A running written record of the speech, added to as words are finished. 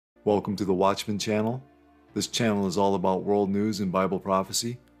Welcome to the Watchman channel. This channel is all about world news and Bible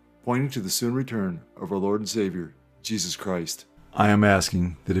prophecy, pointing to the soon return of our Lord and Savior, Jesus Christ. I am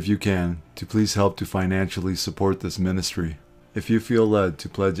asking that if you can, to please help to financially support this ministry. If you feel led to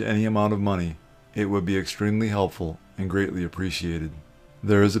pledge any amount of money, it would be extremely helpful and greatly appreciated.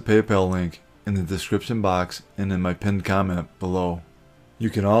 There is a PayPal link in the description box and in my pinned comment below. You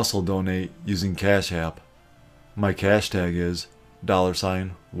can also donate using Cash App. My cash tag is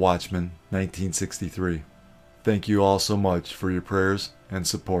 $Watchman1963. Thank you all so much for your prayers and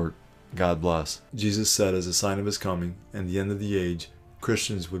support. God bless. Jesus said as a sign of his coming and the end of the age,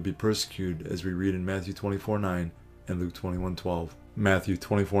 Christians would be persecuted, as we read in Matthew 24:9 and Luke 21:12. Matthew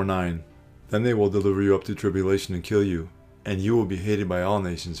 24:9. Then they will deliver you up to tribulation and kill you, and you will be hated by all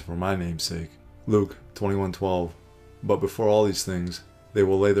nations for my name's sake. Luke 21:12. But before all these things, they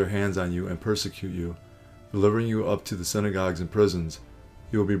will lay their hands on you and persecute you, delivering you up to the synagogues and prisons.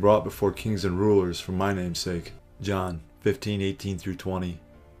 You will be brought before kings and rulers for my name's sake. John 15:18-20.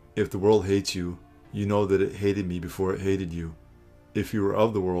 If the world hates you, you know that it hated me before it hated you. If you were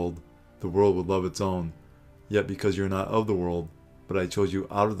of the world would love its own. Yet because you're not of the world, but I chose you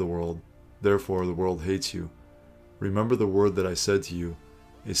out of the world, therefore the world hates you. Remember the word that I said to you,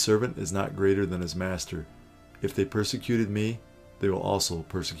 a servant is not greater than his master. If they persecuted me, they will also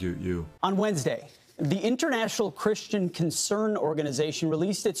persecute you. On Wednesday, the International Christian Concern Organization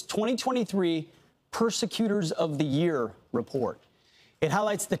released its 2023 Persecutors of the Year report. It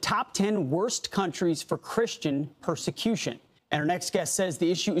highlights the top 10 worst countries for Christian persecution. And our next guest says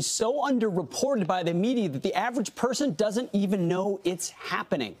the issue is so underreported by the media that the average person doesn't even know it's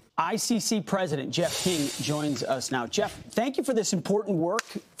happening. ICC President Jeff King joins us now. Jeff, thank you for this important work,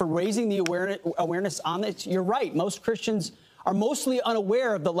 for raising the awareness on this. You're right. Most Christians are mostly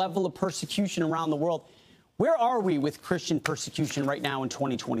unaware of the level of persecution around the world. Where are we with Christian persecution right now in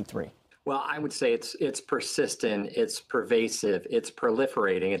 2023? Well, I would say it's persistent, it's pervasive, it's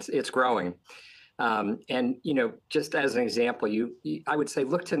proliferating, it's growing. And just as an example, I would say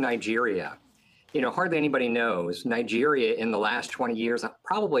look to Nigeria. Hardly anybody knows Nigeria in the last 20 years,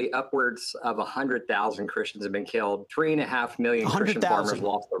 probably upwards of 100,000 Christians have been killed. 3.5 million Christian farmers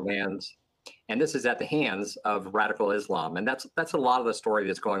lost their lands. And this is at the hands of radical Islam. And that's a lot of the story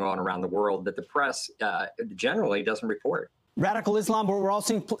that's going on around the world that the press generally doesn't report. Radical Islam, but we're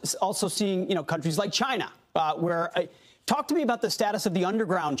also seeing countries like China, where talk to me about the status of the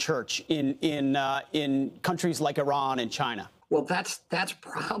underground church in countries like Iran and China. Well, that's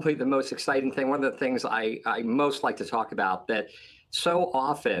probably the most exciting thing. One of the things I most like to talk about, that so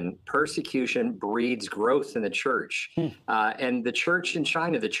often persecution breeds growth in the church. And the church in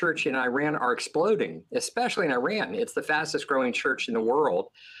China, the church in Iran are exploding, especially in Iran. It's the fastest growing church in the world.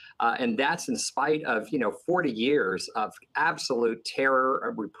 And that's in spite of, 40 years of absolute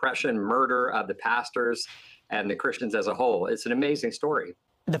terror, repression, murder of the pastors and the Christians as a whole. It's an amazing story.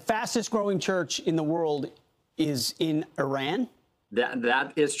 The fastest growing church in the world is in Iran?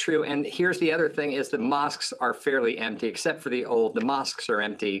 That is true. And here's the other thing is the mosques are fairly empty, except for the mosques are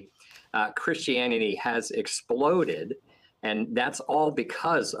empty. Christianity has exploded, and that's all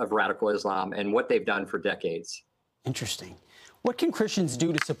because of radical Islam and what they've done for decades. Interesting. What can Christians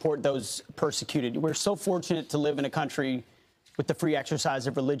do to support those persecuted? We're so fortunate to live in a country with the free exercise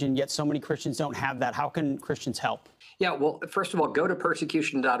of religion, yet so many Christians don't have that. How can Christians help? Yeah, well, first of all, go to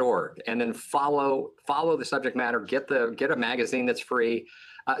persecution.org and then follow the subject matter. Get a magazine that's free,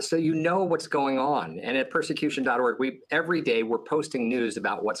 so you know what's going on. And at persecution.org, every day we're posting news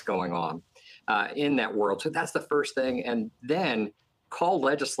about what's going on in that world. So that's the first thing. And then call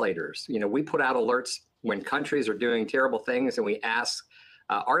legislators. We put out alerts when countries are doing terrible things, and we ask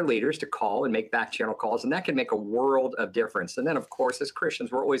our leaders to call and make back channel calls, and that can make a world of difference. And then, of course, as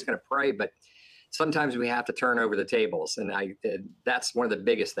Christians, we're always going to pray, but sometimes we have to turn over the tables, and that's one of the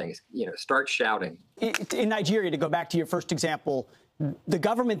biggest things. Start shouting. In Nigeria, to go back to your first example, the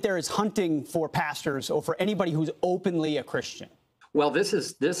government there is hunting for pastors or for anybody who's openly a Christian. Well, this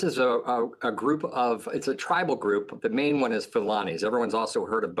is a group of, it's a tribal group. The main one is Fulanis. Everyone's also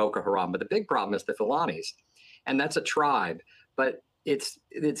heard of Boko Haram, but the big problem is the Fulanis, and that's a tribe. But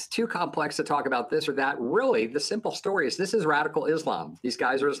it's too complex to talk about this or that. Really, the simple story is this is radical Islam. These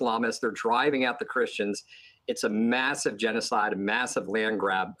guys are Islamists. They're driving out the Christians. It's a massive genocide, a massive land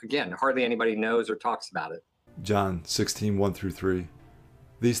grab. Again, hardly anybody knows or talks about it. John 16:1-3.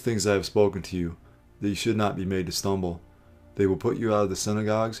 These things I have spoken to you, that you should not be made to stumble. They will put you out of the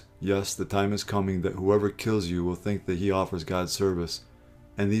synagogues. Yes, the time is coming that whoever kills you will think that he offers God service.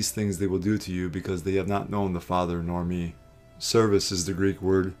 And these things they will do to you because they have not known the Father nor me. Service is the Greek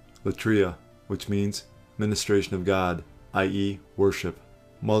word latria, which means ministration of God, i.e. worship.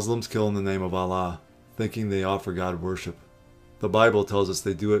 Muslims kill in the name of Allah, thinking they offer God worship. The Bible tells us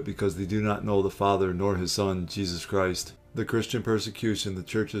they do it because they do not know the Father nor His Son, Jesus Christ. The Christian persecution the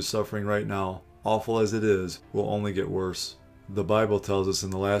church is suffering right now, awful as it is, will only get worse. The Bible tells us in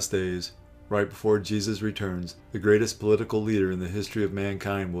the last days, right before Jesus returns, the greatest political leader in the history of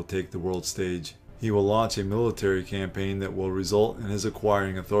mankind will take the world stage. He will launch a military campaign that will result in his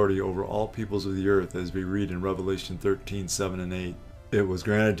acquiring authority over all peoples of the earth, as we read in Revelation 13:7 and 8. It was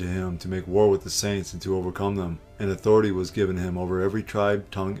granted to him to make war with the saints and to overcome them, and authority was given him over every tribe,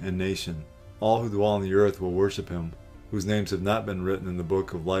 tongue, and nation. All who dwell on the earth will worship him, whose names have not been written in the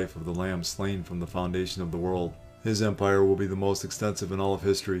book of life of the Lamb slain from the foundation of the world. His empire will be the most extensive in all of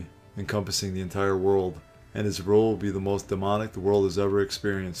history, encompassing the entire world, and his rule will be the most demonic the world has ever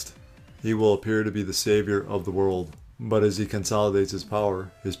experienced. He will appear to be the savior of the world, but as he consolidates his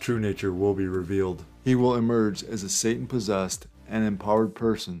power, his true nature will be revealed. He will emerge as a Satan-possessed and empowered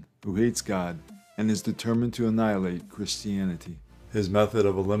person who hates God and is determined to annihilate Christianity. His method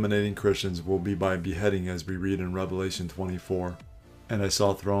of eliminating Christians will be by beheading, as we read in Revelation 24. And I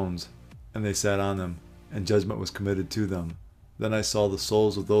saw thrones, and they sat on them, and judgment was committed to them. Then I saw the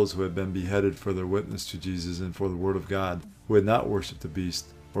souls of those who had been beheaded for their witness to Jesus and for the word of God, who had not worshipped the beast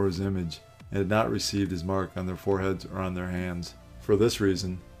or his image, and had not received his mark on their foreheads or on their hands. For this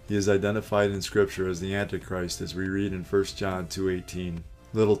reason, he is identified in Scripture as the Antichrist, as we read in 1 John 2:18.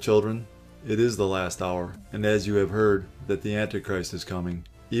 Little children, it is the last hour, and as you have heard that the Antichrist is coming,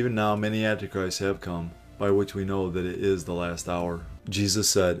 even now many Antichrists have come, by which we know that it is the last hour. Jesus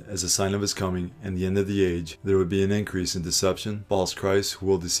said, as a sign of his coming and the end of the age, there would be an increase in deception, false Christs who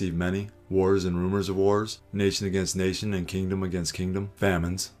will deceive many, wars and rumors of wars, nation against nation and kingdom against kingdom,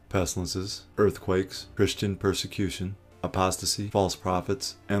 famines, pestilences, earthquakes, Christian persecution, apostasy, false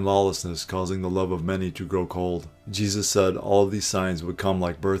prophets, and lawlessness, causing the love of many to grow cold. Jesus said all of these signs would come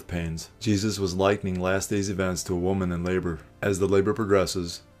like birth pains. Jesus was likening last days events to a woman in labor. As the labor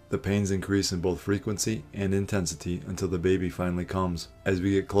progresses, the pains increase in both frequency and intensity until the baby finally comes. As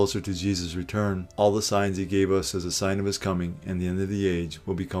we get closer to Jesus' return, all the signs he gave us as a sign of his coming and the end of the age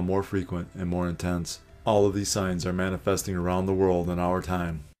will become more frequent and more intense. All of these signs are manifesting around the world in our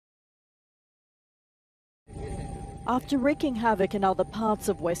time. After wreaking havoc in other parts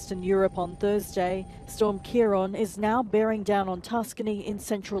of Western Europe on Thursday, Storm Chiron is now bearing down on Tuscany in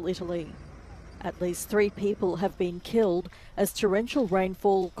central Italy. At least 3 people have been killed as torrential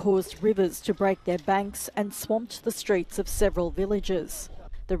rainfall caused rivers to break their banks and swamped the streets of several villages.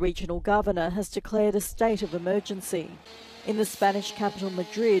 The regional governor has declared a state of emergency. In the Spanish capital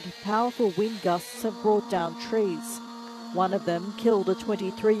Madrid, powerful wind gusts have brought down trees. One of them killed a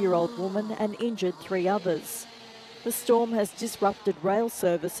 23-year-old woman and injured 3 others. The storm has disrupted rail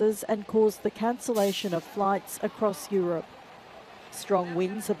services and caused the cancellation of flights across Europe. Strong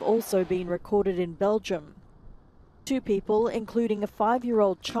winds have also been recorded in Belgium. 2 people, including a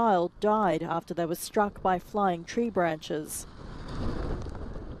 5-year-old child, died after they were struck by flying tree branches.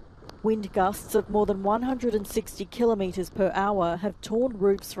 Wind gusts of more than 160 kilometres per hour have torn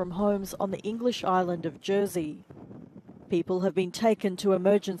roofs from homes on the English island of Jersey. People have been taken to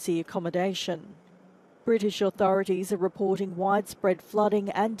emergency accommodation. British authorities are reporting widespread flooding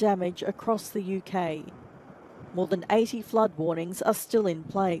and damage across the UK. More than 80 flood warnings are still in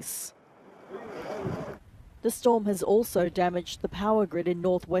place. The storm has also damaged the power grid in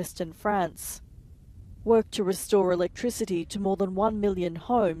northwestern France. Work to restore electricity to more than 1 million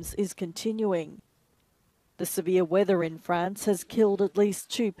homes is continuing. The severe weather in France has killed at least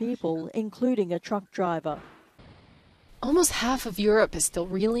 2 people, including a truck driver. Almost half of Europe is still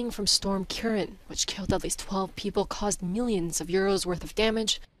reeling from Storm Ciarán, which killed at least 12 people, caused millions of euros worth of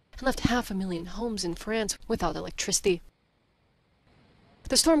damage, and left 500,000 homes in France without electricity.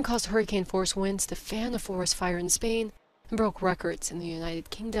 The storm caused hurricane-force winds to fan a forest fire in Spain and broke records in the United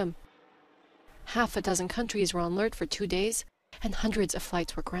Kingdom. 6 countries were on alert for 2 days, and hundreds of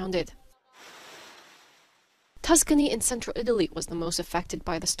flights were grounded. Tuscany in central Italy was the most affected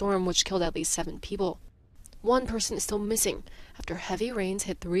by the storm, which killed at least 7 people. 1 person is still missing after heavy rains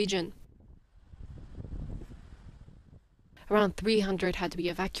hit the region. Around 300 had to be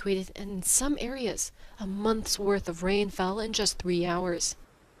evacuated, and in some areas, a month's worth of rain fell in just 3 hours.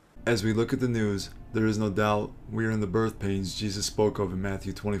 As we look at the news, there is no doubt we are in the birth pains Jesus spoke of in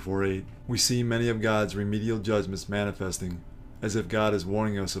Matthew 24:8. We see many of God's remedial judgments manifesting, as if God is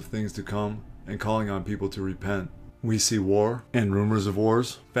warning us of things to come and calling on people to repent. We see war and rumors of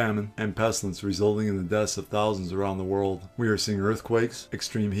wars, famine, and pestilence resulting in the deaths of thousands around the world. We are seeing earthquakes,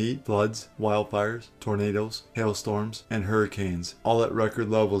 extreme heat, floods, wildfires, tornadoes, hailstorms, and hurricanes, all at record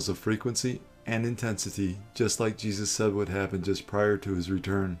levels of frequency and intensity, just like Jesus said would happen just prior to his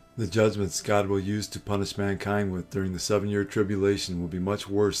return. The judgments God will use to punish mankind with during the 7-year tribulation will be much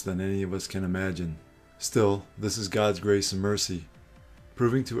worse than any of us can imagine. Still, this is God's grace and mercy,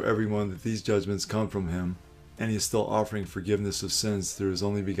 proving to everyone that these judgments come from him, and he is still offering forgiveness of sins through his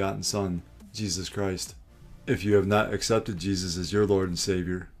only begotten Son, Jesus Christ. If you have not accepted Jesus as your Lord and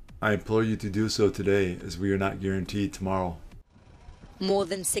Savior, I implore you to do so today, as we are not guaranteed tomorrow. More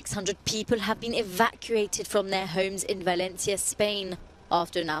than 600 people have been evacuated from their homes in Valencia, Spain,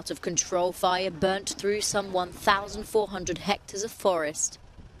 after an out-of-control fire burnt through some 1,400 hectares of forest.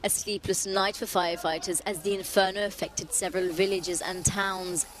 A sleepless night for firefighters as the inferno affected several villages and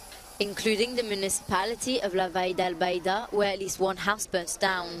towns, including the municipality of La Vall d'Albaida, where at least one house burnt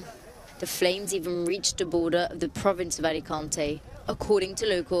down. The flames even reached the border of the province of Alicante. According to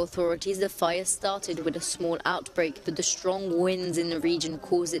local authorities, the fire started with a small outbreak, but the strong winds in the region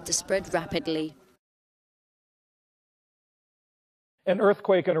caused it to spread rapidly. An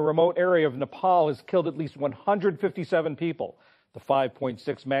earthquake in a remote area of Nepal has killed at least 157 people. The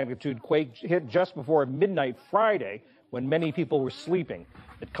 5.6 magnitude quake hit just before midnight Friday, when many people were sleeping.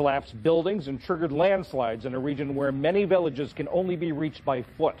 It collapsed buildings and triggered landslides in a region where many villages can only be reached by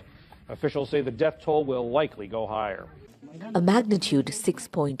foot. Officials say the death toll will likely go higher. A magnitude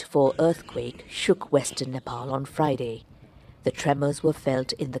 6.4 earthquake shook western Nepal on Friday. The tremors were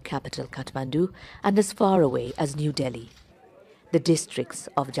felt in the capital Kathmandu and as far away as New Delhi. The districts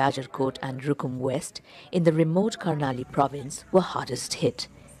of Jajarkot and Rukum West in the remote Karnali province were hardest hit.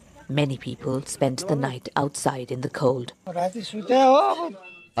 Many people spent the night outside in the cold.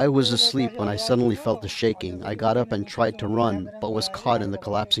 I was asleep when I suddenly felt the shaking. I got up and tried to run, but was caught in the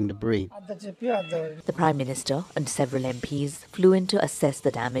collapsing debris. The Prime Minister and several MPs flew in to assess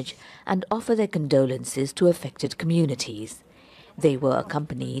the damage and offer their condolences to affected communities. They were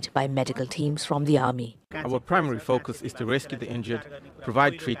accompanied by medical teams from the army. Our primary focus is to rescue the injured,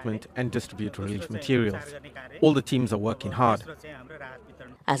 provide treatment and distribute relief materials. All the teams are working hard.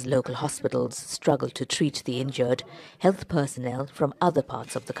 As local hospitals struggle to treat the injured, health personnel from other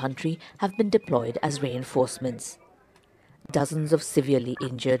parts of the country have been deployed as reinforcements. Dozens of severely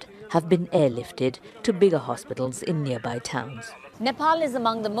injured have been airlifted to bigger hospitals in nearby towns. Nepal is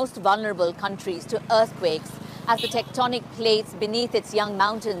among the most vulnerable countries to earthquakes as the tectonic plates beneath its young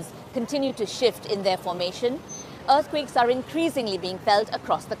mountains continue to shift in their formation. Earthquakes are increasingly being felt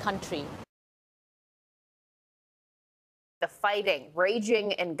across the country. The fighting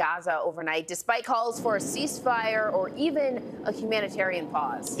raging in Gaza overnight, despite calls for a ceasefire or even a humanitarian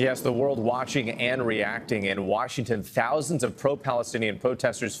pause. Yes, the world watching and reacting. In Washington, thousands of pro-Palestinian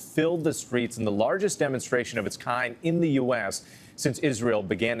protesters filled the streets in the largest demonstration of its kind in the U.S. since Israel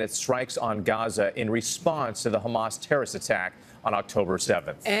began its strikes on Gaza in response to the Hamas terrorist attack on October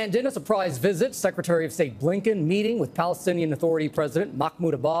 7th. And in a surprise visit, Secretary of State Blinken meeting with Palestinian Authority President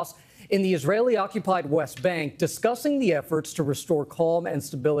Mahmoud Abbas in the Israeli-occupied West Bank, discussing the efforts to restore calm and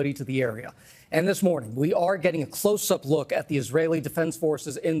stability to the area. And this morning, we are getting a close-up look at the Israeli Defense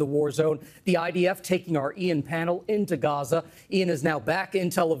Forces in the war zone. The IDF taking our Ian panel into Gaza. Ian is now back in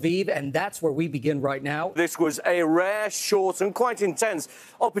Tel Aviv, and that's where we begin right now. This was a rare, short and quite intense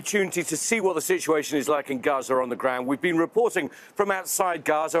opportunity to see what the situation is like in Gaza on the ground. We've been reporting from outside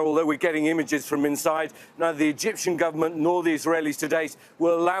Gaza, although we're getting images from inside. Neither the Egyptian government nor the Israelis to date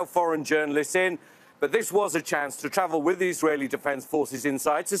will allow foreign journalists in. But this was a chance to travel with the Israeli Defense Forces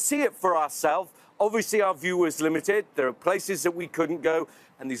inside to see it for ourselves. Obviously, our view was limited. There are places that we couldn't go,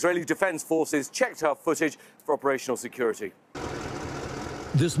 and the Israeli Defense Forces checked our footage for operational security.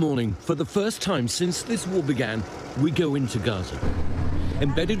 This morning, for the first time since this war began, we go into Gaza.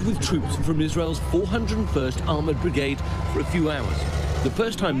 Embedded with troops from Israel's 401st Armored Brigade for a few hours. The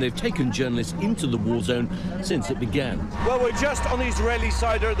first time they've taken journalists into the war zone since it began. Well, we're just on the Israeli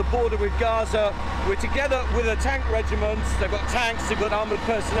side at the border with Gaza. We're together with a tank regiment. They've got tanks, they've got armoured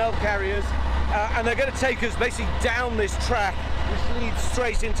personnel carriers, and they're going to take us basically down this track, which leads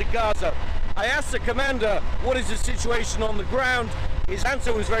straight into Gaza. I asked the commander, what is the situation on the ground? His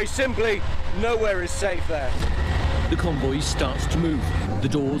answer was very simply, nowhere is safe there. The convoy starts to move. The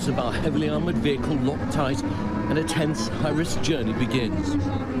doors of our heavily armoured vehicle lock tight, and a tense, high-risk journey begins.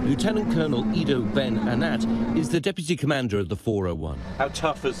 Lieutenant Colonel Ido Ben Anat is the deputy commander of the 401. How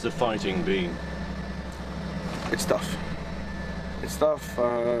tough has the fighting been? It's tough. It's tough.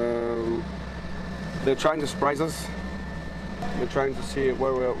 They're trying to surprise us. They're trying to see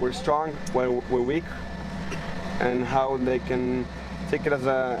where we're strong, where we're weak, and how they can take it as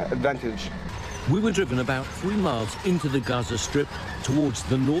an advantage. We were driven about 3 miles into the Gaza Strip towards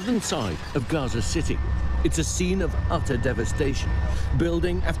the northern side of Gaza City. It's a scene of utter devastation.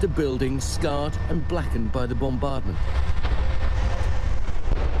 Building after building scarred and blackened by the bombardment.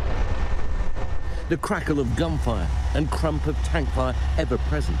 The crackle of gunfire and crump of tank fire ever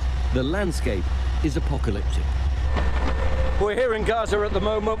present. The landscape is apocalyptic. We're here in Gaza at the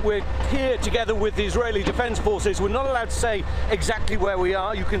moment. We're here together with the Israeli Defense Forces. We're not allowed to say exactly where we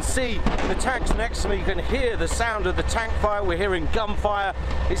are. You can see the tanks next to me. You can hear the sound of the tank fire. We're hearing gunfire.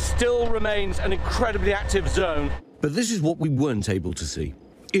 It still remains an incredibly active zone. But this is what we weren't able to see.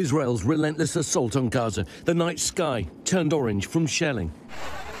 Israel's relentless assault on Gaza. The night sky turned orange from shelling.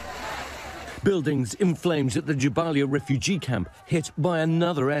 Buildings in flames at the Jabalia refugee camp hit by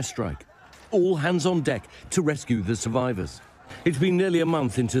another airstrike. All hands on deck to rescue the survivors. It's been nearly a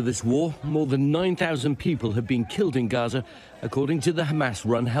month into this war. More than 9,000 people have been killed in Gaza, according to the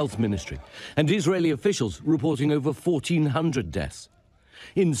Hamas-run health ministry, and Israeli officials reporting over 1,400 deaths.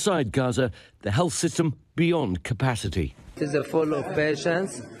 Inside Gaza, the health system beyond capacity. It is full of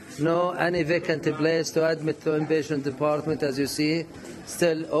patients. No any vacant place to admit to inpatient department, as you see.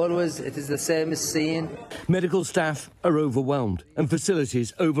 Still, always, it is the same scene. Medical staff are overwhelmed and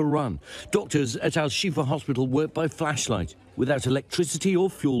facilities overrun. Doctors at Al-Shifa Hospital work by flashlight, without electricity or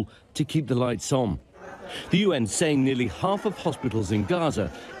fuel to keep the lights on. The UN saying nearly half of hospitals in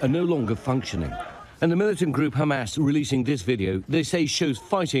Gaza are no longer functioning. And the militant group Hamas releasing this video, they say shows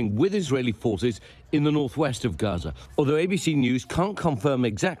fighting with Israeli forces in the northwest of Gaza, although ABC News can't confirm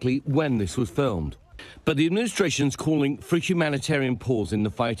exactly when this was filmed. But the administration's calling for a humanitarian pause in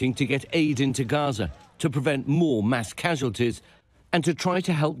the fighting to get aid into Gaza, to prevent more mass casualties, and to try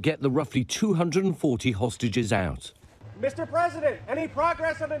to help get the roughly 240 hostages out. Mr. President, any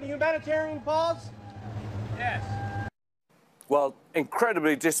progress on a humanitarian pause? Yes. Well,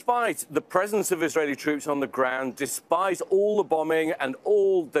 incredibly, despite the presence of Israeli troops on the ground, despite all the bombing and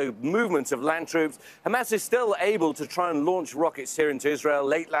all the movements of land troops, Hamas is still able to try and launch rockets here into Israel.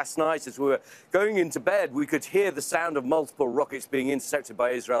 Late last night, as we were going into bed, we could hear the sound of multiple rockets being intercepted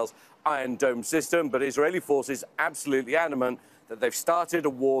by Israel's Iron Dome system. But Israeli forces absolutely adamant that they've started a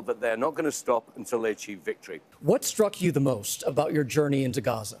war that they're not going to stop until they achieve victory. What struck you the most about your journey into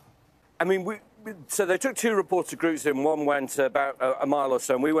Gaza? I mean, so they took two reporter groups in. One went about a mile or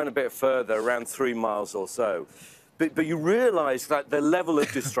so, and we went a bit further, around 3 miles or so. But you realise that the level of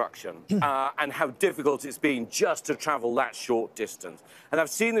destruction and how difficult it's been just to travel that short distance. And I've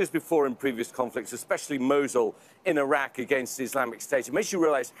seen this before in previous conflicts, especially Mosul in Iraq against the Islamic State. It makes you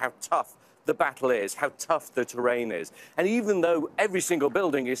realise how tough the battle is, how tough the terrain is. And even though every single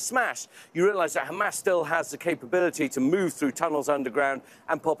building is smashed, you realise that Hamas still has the capability to move through tunnels underground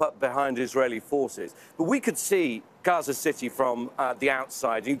and pop up behind Israeli forces. But we could see Gaza City from the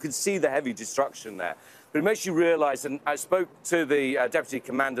outside, and you could see the heavy destruction there. But it makes you realise, and I spoke to the deputy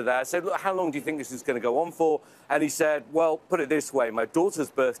commander there, I said, look, how long do you think this is going to go on for? And he said, well, put it this way, my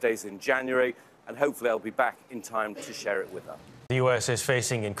daughter's birthday's in January, and hopefully I'll be back in time to share it with her. The U.S. is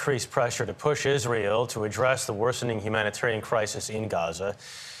facing increased pressure to push Israel to address the worsening humanitarian crisis in Gaza.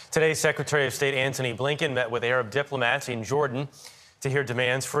 Today, Secretary of State Antony Blinken met with Arab diplomats in Jordan to hear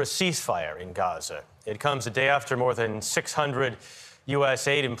demands for a ceasefire in Gaza. It comes a day after more than 600 U.S.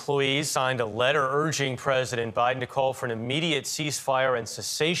 aid employees signed a letter urging President Biden to call for an immediate ceasefire and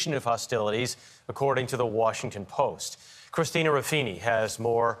cessation of hostilities, according to the Washington Post. Christina Raffini has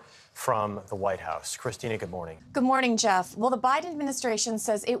more from the White House. Christina, good morning. Good morning, Jeff. Well, the Biden administration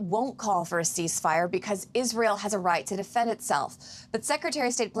says it won't call for a ceasefire because Israel has a right to defend itself. But Secretary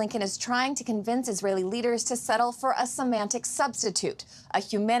of State Blinken is trying to convince Israeli leaders to settle for a semantic substitute, a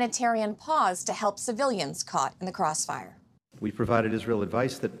humanitarian pause to help civilians caught in the crossfire. We provided Israel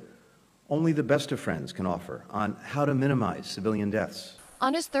advice that only the best of friends can offer on how to minimize civilian deaths.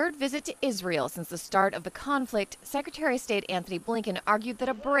 On his third visit to Israel since the start of the conflict, Secretary of State Antony Blinken argued that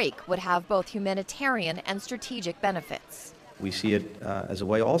a break would have both humanitarian and strategic benefits. We see it as a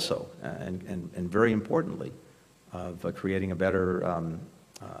way also, and very importantly, of creating a better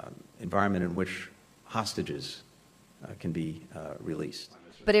environment in which hostages can be released.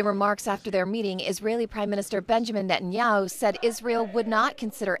 But in remarks after their meeting, Israeli Prime Minister Benjamin Netanyahu said Israel would not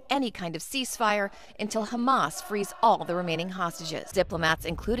consider any kind of ceasefire until Hamas frees all the remaining hostages. Diplomats,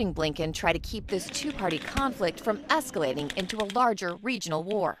 including Blinken, try to keep this two-party conflict from escalating into a larger regional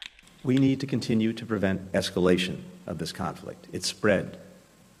war. We need to continue to prevent escalation of this conflict. It's spread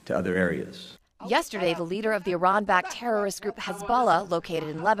to other areas. Yesterday, the leader of the Iran-backed terrorist group Hezbollah, located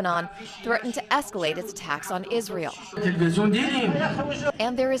in Lebanon, threatened to escalate its attacks on Israel.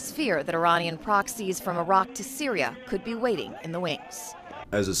 And there is fear that Iranian proxies from Iraq to Syria could be waiting in the wings.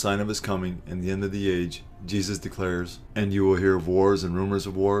 As a sign of his coming and the end of the age, Jesus declares, "And you will hear of wars and rumors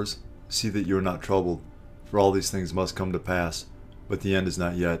of wars. See that you are not troubled, For all these things must come to pass, but the end is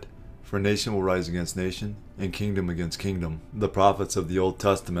not yet. For nation will rise against nation, and kingdom against kingdom. The prophets of the Old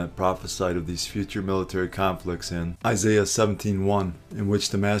Testament prophesied of these future military conflicts in Isaiah 17:1, in which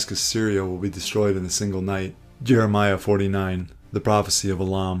Damascus, Syria will be destroyed in a single night. Jeremiah 49, the prophecy of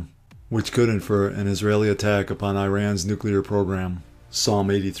Elam, which could infer an Israeli attack upon Iran's nuclear program. Psalm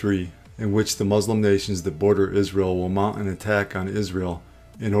 83, in which the Muslim nations that border Israel will mount an attack on Israel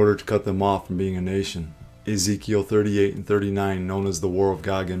in order to cut them off from being a nation. Ezekiel 38 and 39, known as the War of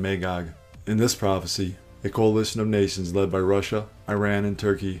Gog and Magog. In this prophecy, a coalition of nations led by Russia, Iran, and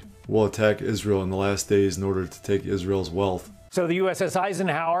Turkey will attack Israel in the last days in order to take Israel's wealth. So the USS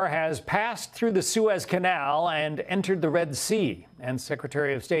Eisenhower has passed through the Suez Canal and entered the Red Sea. And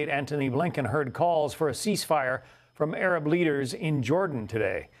Secretary of State Antony Blinken heard calls for a ceasefire from Arab leaders in Jordan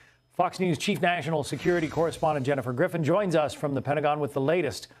today. Fox News Chief National Security Correspondent Jennifer Griffin joins us from the Pentagon with the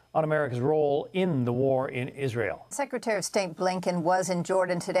latest on America's role in the war in Israel. Secretary of State Blinken was in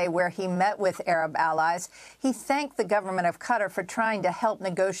Jordan today, where he met with Arab allies. He thanked the government of Qatar for trying to help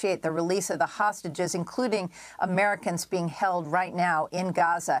negotiate the release of the hostages, including Americans being held right now in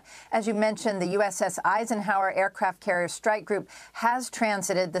Gaza. As you mentioned, the USS Eisenhower aircraft carrier strike group has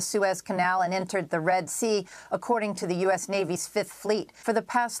transited the Suez Canal and entered the Red Sea, according to the U.S. Navy's Fifth Fleet. For the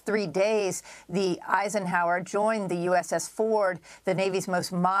past 3 days, the Eisenhower joined the USS Ford, the Navy's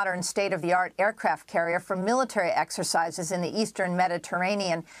most modern state-of-the-art aircraft carrier, for military exercises in the eastern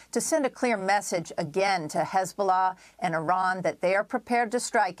Mediterranean to send a clear message again to Hezbollah and Iran that they are prepared to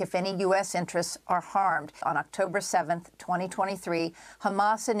strike if any U.S. interests are harmed. On October 7th, 2023,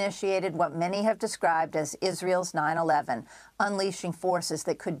 Hamas initiated what many have described as Israel's 9/11, unleashing forces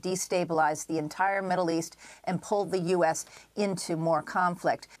that could destabilize the entire Middle East and pull the U.S. into more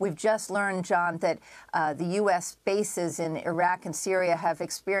conflict. We've just learned, John, that the U.S. bases in Iraq and Syria have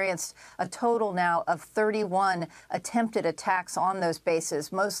experienced a total now of 31 attempted attacks on those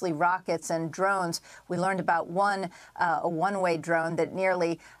bases, mostly rockets and drones. We learned about a one-way drone that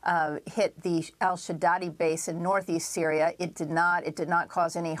nearly hit the al-Shaddadi base in northeast Syria. It did not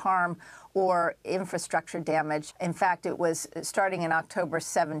cause any harm or infrastructure damage. In fact, it was starting in October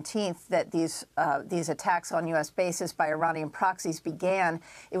 17th that these attacks on U.S. bases by Iranian proxies began.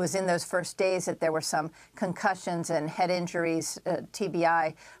 It was in those first days that there were some concussions and head injuries,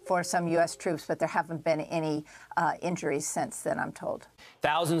 TBI, for some U.S. troops, but there haven't been any injuries since then, I'm told.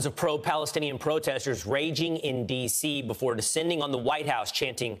 Thousands of pro-Palestinian protesters raging in D.C. before descending on the White House,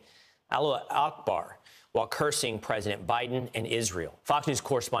 chanting Allah Akbar, while cursing President Biden and Israel. Fox News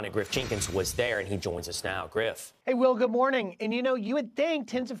correspondent Griff Jenkins was there, and he joins us now. Griff. Hey, Will, good morning. And you know, you would think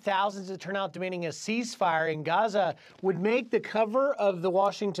tens of thousands of turnout demanding a ceasefire in Gaza would make the cover of the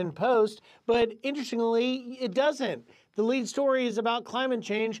Washington Post, but interestingly, it doesn't. The lead story is about climate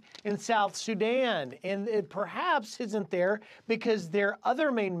change in South Sudan, and it perhaps isn't there because their other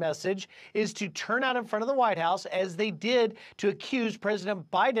main message is to turn out in front of the White House, as they did to accuse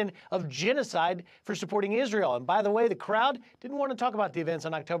President Biden of genocide for supporting Israel. And by the way, the crowd didn't want to talk about the events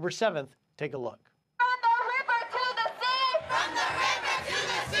on October 7th. Take a look.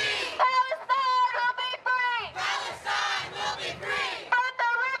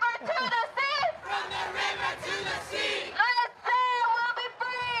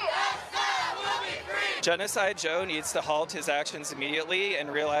 Genocide Joe needs to halt his actions immediately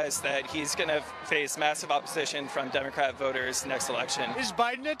and realize that he's going to face massive opposition from Democrat voters next election. Is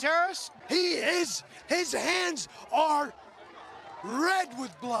Biden a terrorist? He is. His hands are red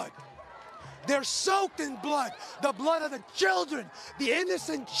with blood. They're soaked in blood. The blood of the children, the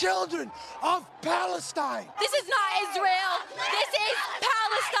innocent children of Palestine. This is not Israel. This is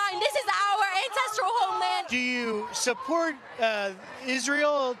Palestine. This is our ancestral homeland. Do you support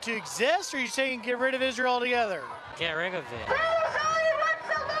Israel to exist, or are you saying get rid of Israel altogether? Get rid of it. There is only one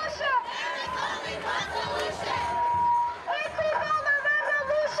solution. There is only one solution. Anti-Father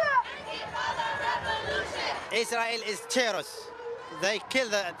revolution. Israel is terrorists. They kill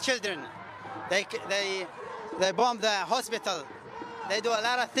the children. They bomb the hospital. They do a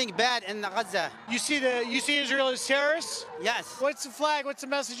lot of things bad in Gaza. You see Israel as terrorists? Yes. What's the flag? What's the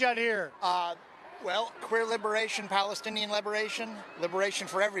message out here? Well, queer liberation, Palestinian liberation, liberation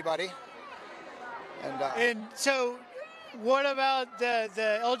for everybody. And so, what about the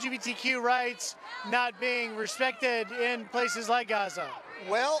LGBTQ rights not being respected in places like Gaza?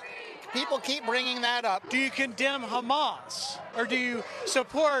 Well, people keep bringing that up. Do you condemn Hamas, or do you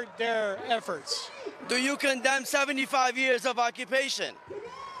support their efforts? Do you condemn 75 years of occupation?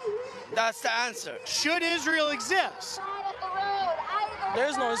 That's the answer. Should Israel exist?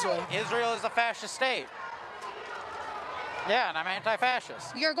 There's no Israel. Israel is a fascist state. Yeah, and I'm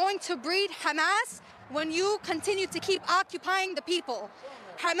anti-fascist. You're going to breed Hamas when you continue to keep occupying the people.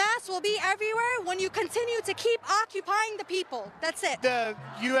 Hamas will be everywhere when you continue to keep occupying the people. That's it. The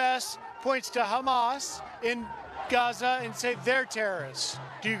U.S. points to Hamas in Gaza and say they're terrorists.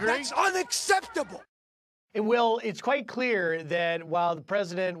 Do you agree? That's unacceptable. And Will, it's quite clear that while the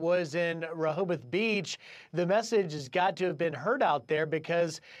president was in Rehoboth Beach, the message has got to have been heard out there,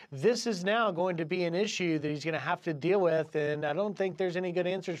 because this is now going to be an issue that he's going to have to deal with. And I don't think there's any good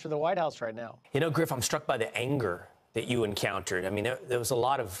answers for the White House right now. You know, Griff, I'm struck by the anger that you encountered. I mean, there was a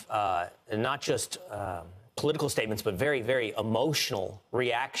lot of not just political statements, but very, very emotional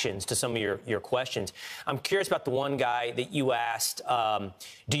reactions to some of your questions. I'm curious about the one guy that you asked,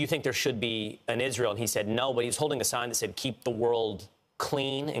 do you think there should be an Israel? And he said no, but he was holding a sign that said, keep the world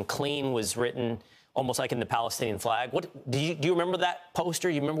clean, and clean was written almost like in the Palestinian flag. What do you remember that poster?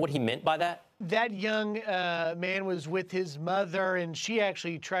 You remember what he meant by that? That young man was with his mother, and she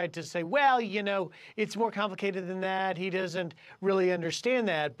actually tried to say, well, you know, it's more complicated than that. He doesn't really understand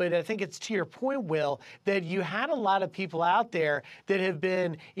that. But I think it's to your point, Will, that you had a lot of people out there that have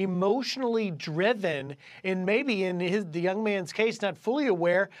been emotionally driven, and maybe in the young man's case, not fully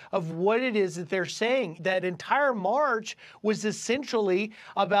aware of what it is that they're saying. That entire march was essentially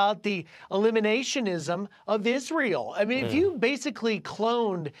about the eliminationism of Israel. I mean, if you basically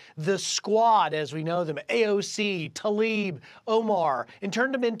cloned the squad, as we know them, AOC, Tlaib, Omar, and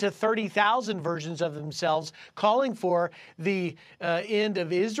turned them into 30,000 versions of themselves calling for the end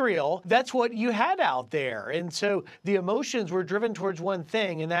of Israel, that's what you had out there. And so the emotions were driven towards one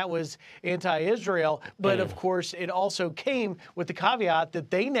thing, and that was anti-Israel. But of course, it also came with the caveat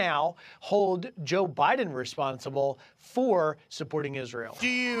that they now hold Joe Biden responsible for supporting Israel. Do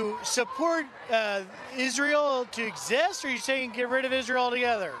you support Israel to exist, or are you saying get rid of Israel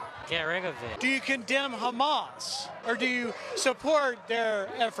altogether? Get rid of it. Do you condemn Hamas, or do you support their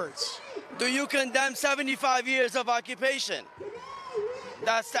efforts? Do you condemn 75 years of occupation?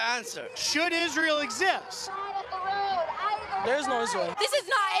 That's the answer. Should Israel exist? There's no Israel. This is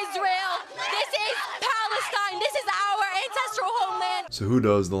not Israel. This is Palestine. This is our ancestral homeland. So who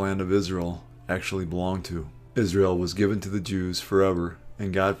does the land of Israel actually belong to? Israel was given to the Jews forever,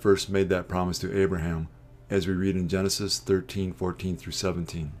 and God first made that promise to Abraham, as we read in Genesis 13:14 through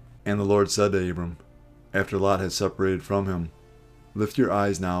 17. And the Lord said to Abram, after Lot had separated from him, lift your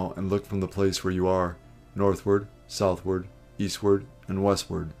eyes now and look from the place where you are, northward, southward, eastward, and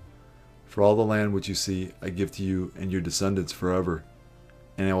westward. For all the land which you see I give to you and your descendants forever,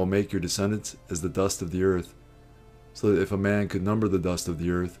 and I will make your descendants as the dust of the earth, so that if a man could number the dust of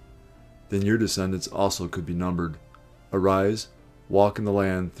the earth, then your descendants also could be numbered. Arise, walk in the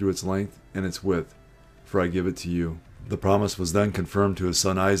land through its length and its width, for I give it to you. The promise was then confirmed to his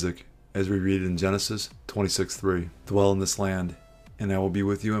son Isaac, as we read in Genesis 26:3. Dwell in this land, and I will be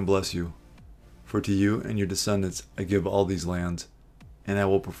with you and bless you. For to you and your descendants I give all these lands, and I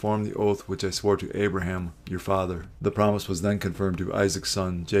will perform the oath which I swore to Abraham your father. The promise was then confirmed to Isaac's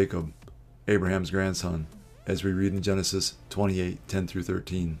son Jacob, Abraham's grandson, as we read in Genesis 28:10 through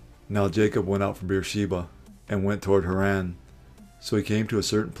 13. Now Jacob went out from Beersheba and went toward Haran. So he came to a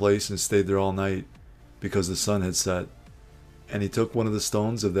certain place and stayed there all night, because the sun had set. And he took one of the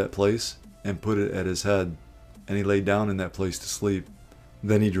stones of that place and put it at his head, and he lay down in that place to sleep.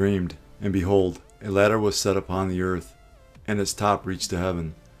 Then he dreamed, and behold, a ladder was set upon the earth, and its top reached to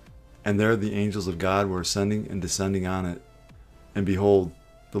heaven. And there the angels of God were ascending and descending on it. And behold,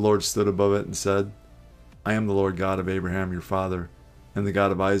 the Lord stood above it and said, I am the Lord God of Abraham your father, and the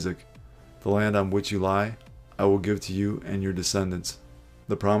God of Isaac. The land on which you lie, I will give to you and your descendants.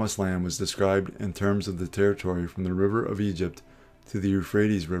 The promised land was described in terms of the territory from the river of Egypt to the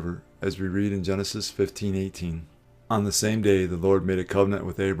Euphrates River, as we read in Genesis 15:18. On the same day the Lord made a covenant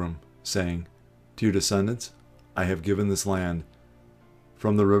with Abram, saying, to your descendants I have given this land,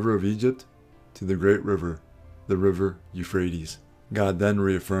 from the river of Egypt to the great river, the river Euphrates. God then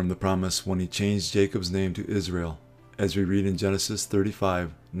reaffirmed the promise when he changed Jacob's name to Israel, as we read in Genesis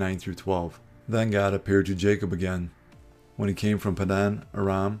 35:9 through 12. Then God appeared to Jacob again, when he came from Padan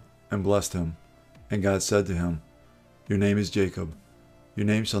Aram, and blessed him. And God said to him, your name is Jacob. Your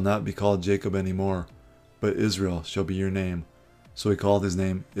name shall not be called Jacob any more, but Israel shall be your name. So he called his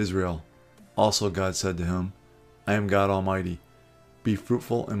name Israel. Also God said to him, I am God Almighty. Be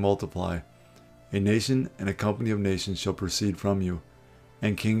fruitful and multiply. A nation and a company of nations shall proceed from you,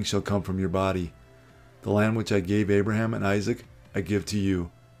 and kings shall come from your body. The land which I gave Abraham and Isaac I give to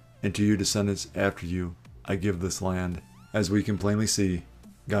you, and to your descendants after you I give this land. As we can plainly see,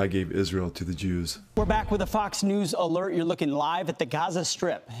 God gave Israel to the Jews. We're back with a Fox News alert. You're looking live at the Gaza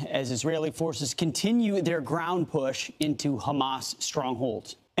Strip as Israeli forces continue their ground push into Hamas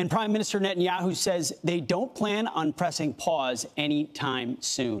strongholds. And Prime Minister Netanyahu says they don't plan on pressing pause anytime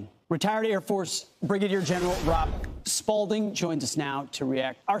soon. Retired Air Force Brigadier General Rob Spalding joins us now to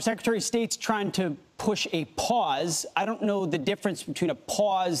react. Our Secretary of State's trying to push a pause. I don't know the difference between a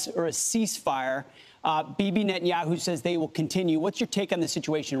pause or a ceasefire. Bibi Netanyahu says they will continue. What's your take on the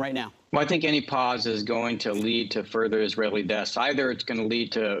situation right now? Well, I think any pause is going to lead to further Israeli deaths. Either it's going to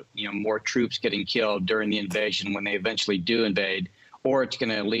lead to more troops getting killed during the invasion when they eventually do invade, or it's going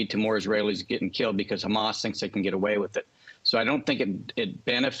to lead to more Israelis getting killed because Hamas thinks they can get away with it. So I don't think it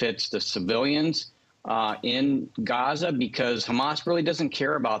benefits the civilians in Gaza because Hamas really doesn't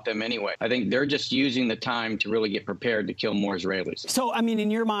care about them anyway. I think they're just using the time to really get prepared to kill more Israelis. So, I mean,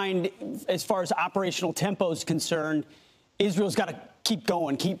 in your mind, as far as operational tempo is concerned, Israel's got to keep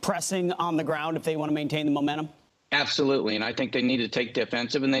going, keep pressing on the ground if they want to maintain the momentum? Absolutely. And I think they need to take the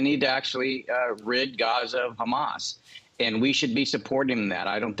offensive and they need to actually rid Gaza of Hamas. And we should be supporting that.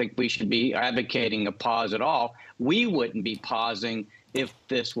 I don't think we should be advocating a pause at all. We wouldn't be pausing if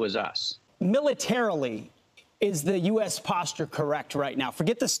this was us. Militarily, is the U.S. posture correct right now?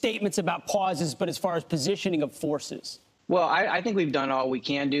 Forget the statements about pauses, but as far as positioning of forces. Well, I think we've done all we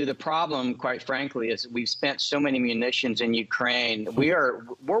can do. The problem, quite frankly, is we've spent so many munitions in Ukraine. We're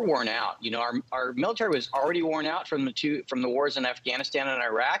worn out. Our military was already worn out from the wars in Afghanistan and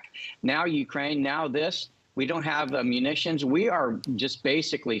Iraq. Now Ukraine, now this. We don't have munitions. We are just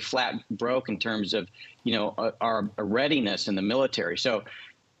basically flat broke in terms of, our readiness in the military. So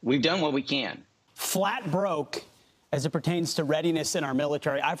we've done what we can. Flat broke as it pertains to readiness in our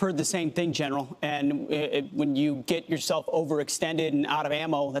military. I've heard the same thing, General. And when you get yourself overextended and out of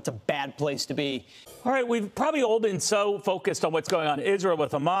ammo, that's a bad place to be. All right, we've probably all been so focused on what's going on in Israel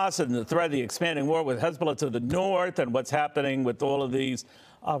with Hamas and the threat of the expanding war with Hezbollah to the north and what's happening with all of these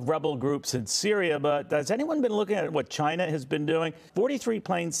rebel groups in Syria. But has anyone been looking at what China has been doing? 43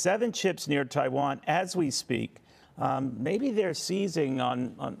 planes, 7 ships near Taiwan as we speak. Maybe they're seizing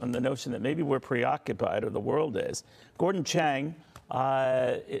on the notion that maybe we're preoccupied, or the world is. Gordon Chang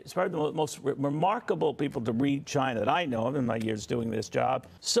is probably the most remarkable people to read China that I know of in my years doing this job.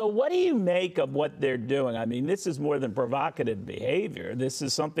 So what do you make of what they're doing? I mean, this is more than provocative behavior. This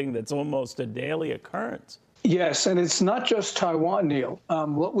is something that's almost a daily occurrence. Yes, and it's not just Taiwan, Neil.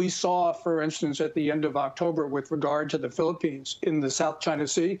 What we saw, for instance, at the end of October with regard to the Philippines in the South China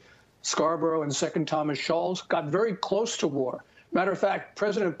Sea, Scarborough and Second Thomas Shoals got very close to war. Matter of fact,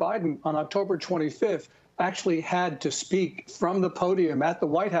 President Biden on October 25th actually had to speak from the podium at the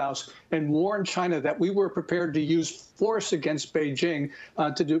White House and warn China that we were prepared to use force against Beijing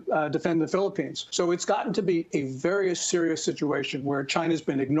to defend the Philippines. So it's gotten to be a very serious situation where China's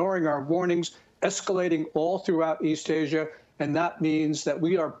been ignoring our warnings, escalating all throughout East Asia, and that means that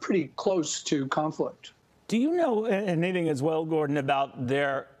we are pretty close to conflict. Do you know anything as well, Gordon, about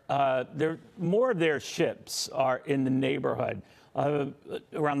more of their ships are in the neighborhood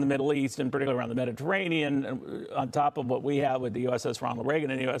around the Middle East, and particularly around the Mediterranean, on top of what we have with the USS Ronald Reagan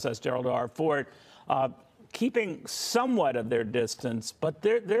and the USS Gerald R. Ford, keeping somewhat of their distance, but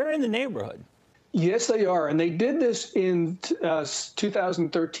they're in the neighborhood. Yes, they are. And they did this in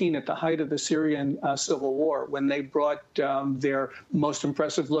 2013 at the height of the Syrian civil war, when they brought their most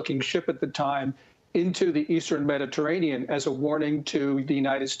impressive-looking ship at the time into the Eastern Mediterranean as a warning to the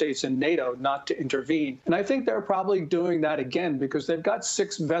United States and NATO not to intervene. And I think they're probably doing that again because they've got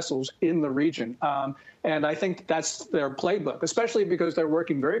 6 vessels in the region. And I think that's their playbook, especially because they're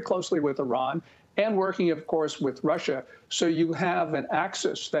working very closely with Iran and working, of course, with Russia. So you have an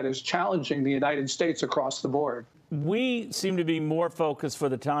axis that is challenging the United States across the board. We seem to be more focused for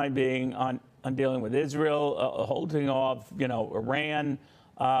the time being on dealing with Israel, holding off, Iran.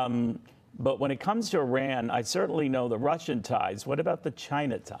 But when it comes to Iran, I certainly know the Russian ties. What about the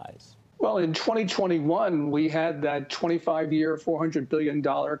China ties? Well, in 2021, we had that 25-year, $400 billion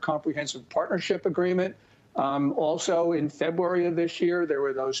comprehensive partnership agreement. Also, in February of this year, there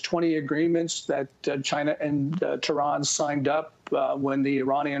were those 20 agreements that China and Tehran signed up when the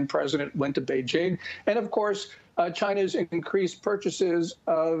Iranian president went to Beijing. And of course, China's increased purchases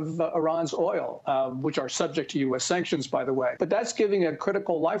of Iran's oil, which are subject to U.S. sanctions, by the way. But that's giving a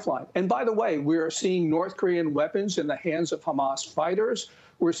critical lifeline. And by the way, we are seeing North Korean weapons in the hands of Hamas fighters.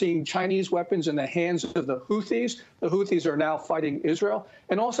 We're seeing Chinese weapons in the hands of the Houthis. The Houthis are now fighting Israel.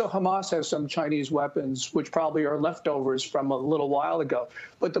 And also Hamas has some Chinese weapons, which probably are leftovers from a little while ago.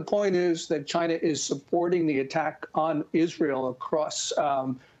 But the point is that China is supporting the attack on Israel across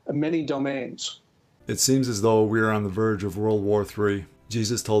many domains. It seems as though we are on the verge of World War III.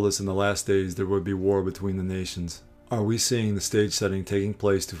 Jesus told us in the last days there would be war between the nations. Are we seeing the stage setting taking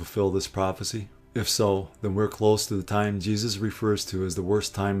place to fulfill this prophecy? If so, then we're close to the time Jesus refers to as the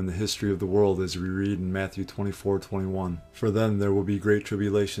worst time in the history of the world, as we read in Matthew 24:21. For then there will be great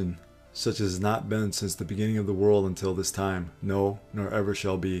tribulation, such as has not been since the beginning of the world until this time, no, nor ever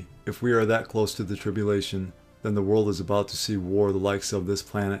shall be. If we are that close to the tribulation, then the world is about to see war the likes of this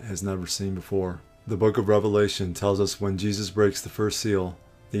planet has never seen before. The book of Revelation tells us when Jesus breaks the first seal,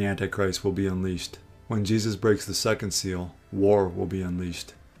 the Antichrist will be unleashed. When Jesus breaks the second seal, war will be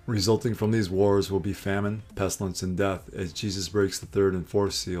unleashed. Resulting from these wars will be famine, pestilence, and death as Jesus breaks the third and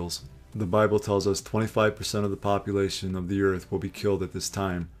fourth seals. The Bible tells us 25% of the population of the earth will be killed at this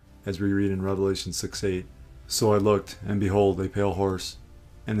time, as we read in Revelation 6:8. So I looked, and behold, a pale horse,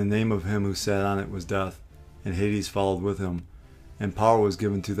 and the name of him who sat on it was Death, and Hades followed with him. And power was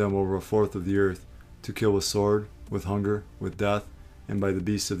given to them over a fourth of the earth, to kill with sword, with hunger, with death, and by the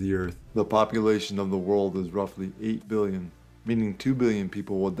beasts of the earth. The population of the world is roughly 8 billion, meaning 2 billion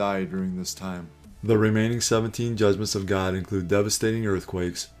people will die during this time. The remaining 17 judgments of God include devastating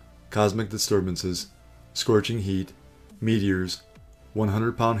earthquakes, cosmic disturbances, scorching heat, meteors,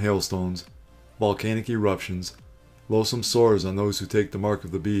 100-pound hailstones, volcanic eruptions, loathsome sores on those who take the mark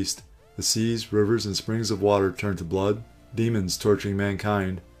of the beast, the seas, rivers, and springs of water turn to blood, demons torturing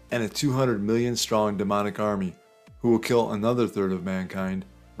mankind, and a 200 million strong demonic army who will kill another third of mankind,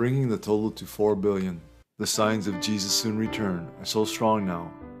 bringing the total to 4 billion. The signs of Jesus' soon return are so strong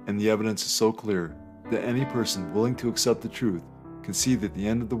now, and the evidence is so clear, that any person willing to accept the truth can see that the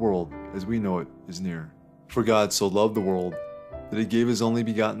end of the world, as we know it, is near. For God so loved the world, that he gave his only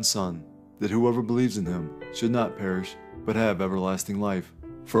begotten Son, that whoever believes in him should not perish, but have everlasting life.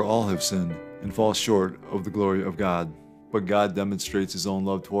 For all have sinned, and fall short of the glory of God. But God demonstrates his own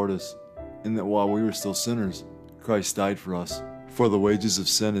love toward us, in that while we were still sinners, Christ died for us. For the wages of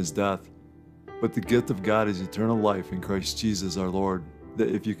sin is death, but the gift of God is eternal life in Christ Jesus our Lord.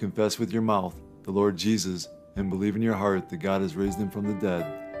 That if you confess with your mouth the Lord Jesus, and believe in your heart that God has raised him from the dead,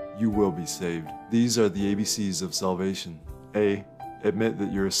 you will be saved. These are the ABCs of salvation. A. Admit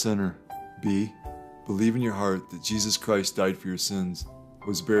that you're a sinner. B. Believe in your heart that Jesus Christ died for your sins,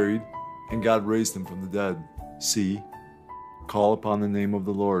 was buried, and God raised him from the dead. C. Call upon the name of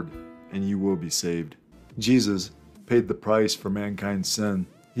the Lord, and you will be saved. Jesus paid the price for mankind's sin.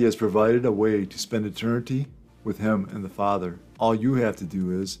 He has provided a way to spend eternity with him and the Father. All you have to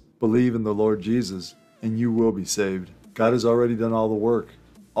do is believe in the Lord Jesus, and you will be saved. God has already done all the work.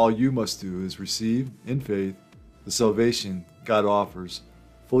 All you must do is receive, in faith, the salvation God offers.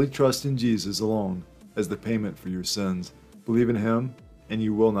 Fully trust in Jesus alone as the payment for your sins. Believe in him, and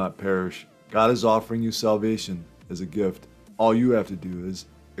you will not perish. God is offering you salvation as a gift. All you have to do is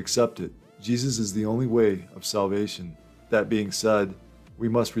accept it. Jesus is the only way of salvation. That being said, we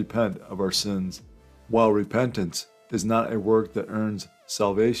must repent of our sins. While repentance is not a work that earns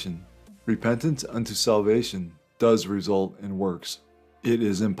salvation, repentance unto salvation does result in works. It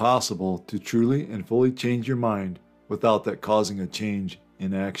is impossible to truly and fully change your mind without that causing a change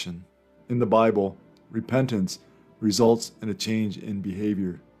in action. In the Bible, repentance results in a change in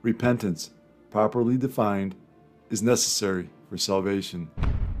behavior. Repentance, properly defined, is necessary for salvation.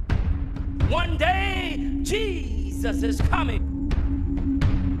 One day, Jesus is coming.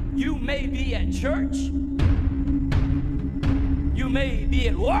 You may be at church. You may be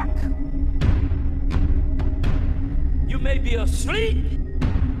at work. You may be asleep.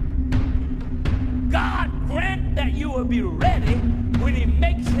 God grant that you will be ready when he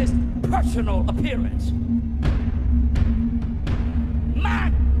makes his personal appearance.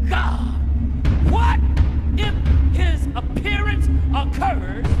 My God, what if his appearance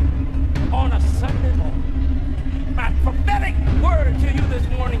occurs on a Sunday morning? My prophetic word to you this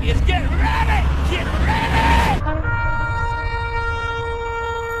morning is get ready! Get ready!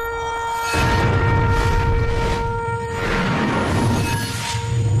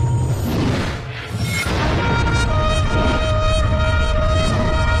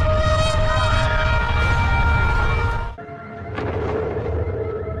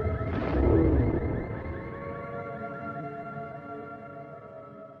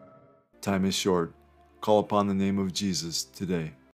 Time is short. Call upon the name of Jesus today.